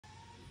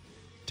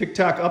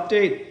TikTok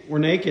update, we're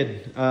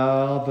naked.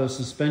 The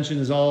suspension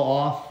is all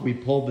off. We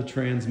pulled the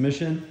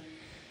transmission.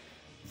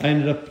 I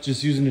ended up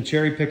just using a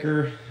cherry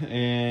picker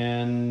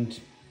and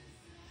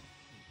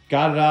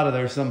got it out of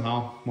there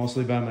somehow,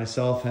 mostly by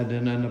myself. Had to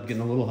end up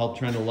getting a little help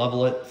trying to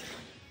level it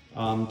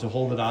to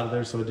hold it out of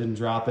there so it didn't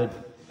drop it.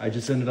 I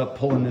just ended up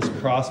pulling this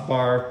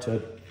crossbar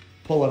to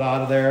pull it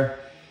out of there.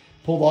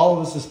 Pulled all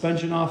of the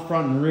suspension off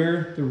front and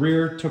rear. The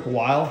rear took a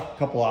while, a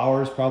couple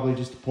hours probably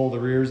just to pull the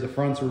rears. The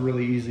fronts were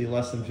really easy,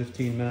 less than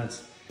 15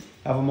 minutes.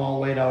 Have them all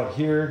laid out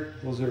here.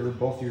 Those are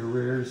both your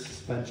rears,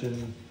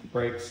 suspension,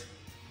 brakes,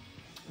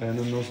 and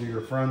then those are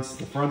your fronts.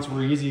 The fronts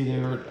were easy.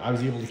 I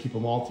was able to keep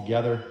them all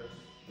together.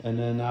 And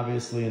then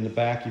obviously in the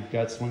back, you've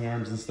got swing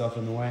arms and stuff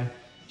in the way.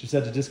 Just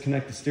had to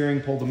disconnect the steering,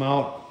 pulled them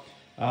out.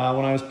 When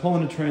I was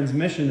pulling the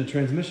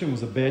transmission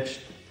was a bitch.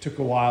 Took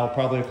a while,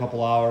 probably a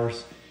couple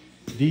hours.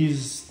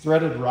 These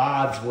threaded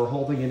rods were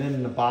holding it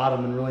in the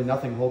bottom and really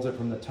nothing holds it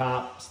from the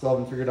top. Still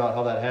haven't figured out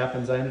how that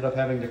happens. I ended up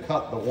having to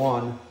cut the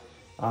one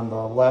on the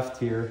left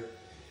here,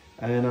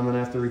 and I'm gonna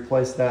have to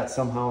replace that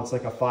somehow. It's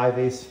like a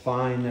 5/8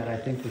 fine that I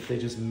think that they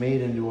just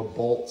made into a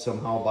bolt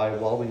somehow by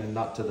welding a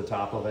nut to the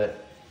top of it.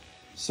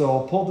 So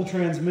pulled the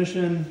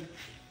transmission,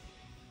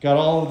 got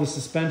all of the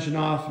suspension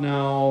off.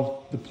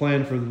 Now the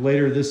plan for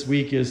later this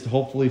week is to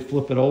hopefully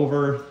flip it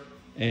over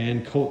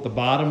and coat the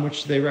bottom,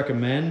 which they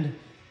recommend.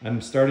 I'm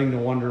starting to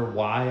wonder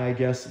why. I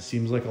guess it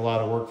seems like a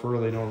lot of work for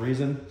really no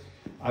reason.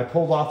 I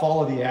pulled off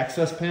all of the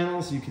access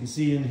panels. You can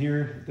see in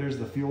here, there's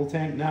the fuel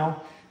tank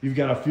now. You've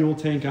got a fuel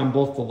tank on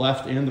both the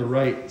left and the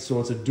right, so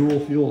it's a dual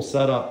fuel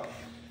setup.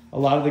 A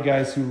lot of the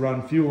guys who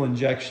run fuel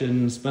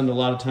injection spend a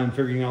lot of time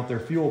figuring out their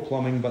fuel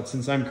plumbing, but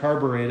since I'm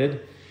carbureted,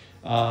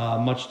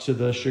 much to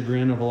the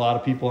chagrin of a lot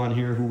of people on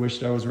here who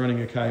wished I was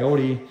running a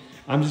Coyote,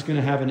 I'm just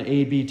gonna have an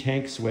A/B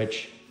tank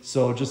switch.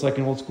 So just like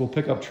an old school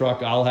pickup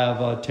truck, I'll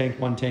have a tank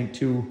 1, tank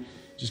 2,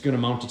 just gonna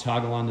mount a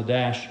toggle on the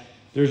dash.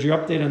 There's your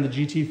update on the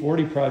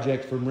GT40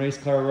 project from Race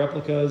Car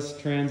Replicas.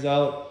 Trans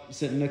out,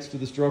 sitting next to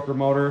the stroker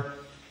motor.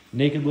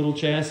 Naked little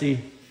chassis.